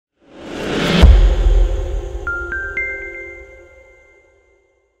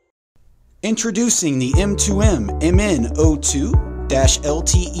Introducing the M2M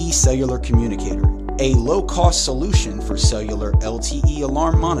MN02-LTE Cellular Communicator, a low-cost solution for cellular LTE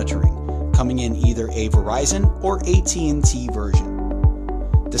alarm monitoring, coming in either a Verizon or AT&T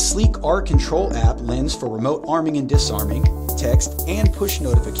version. The sleek R Control app lends for remote arming and disarming, text, and push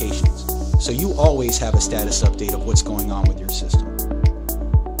notifications, so you always have a status update of what's going on with your system.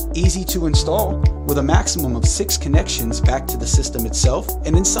 Easy to install, with a maximum of 6 connections back to the system itself,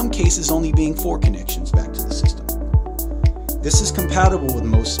 and in some cases only being 4 connections back to the system. This is compatible with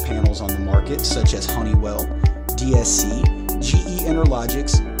most panels on the market, such as Honeywell, DSC, GE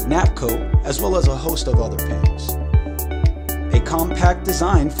Interlogix, NAPCO, as well as a host of other panels. A compact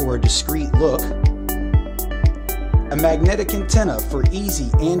design for a discreet look, a magnetic antenna for easy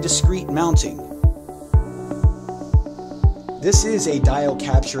and discreet mounting. This is a dial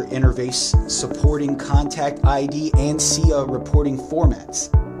capture interface supporting contact ID and SIA reporting formats.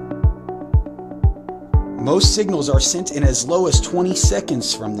 Most signals are sent in as low as 20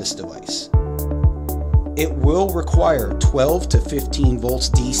 seconds from this device. It will require 12 to 15 volts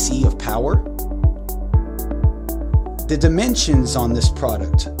DC of power. The dimensions on this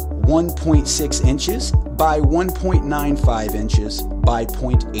product, 1.6 inches by 1.95 inches by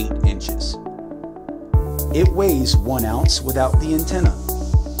 0.8 inches. It weighs 1 ounce without the antenna.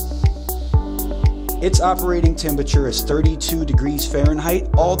 Its operating temperature is 32 degrees Fahrenheit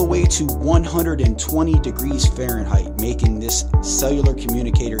all the way to 120 degrees Fahrenheit, making this cellular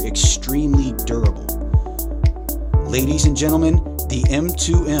communicator extremely durable. Ladies and gentlemen, the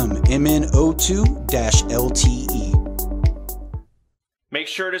M2M MN02-LTE. Make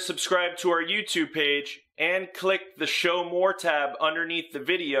sure to subscribe to our YouTube page and click the Show More tab underneath the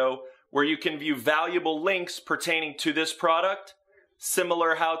video, where you can view valuable links pertaining to this product,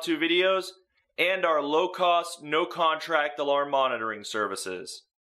 similar how-to videos, and our low-cost, no-contract alarm monitoring services.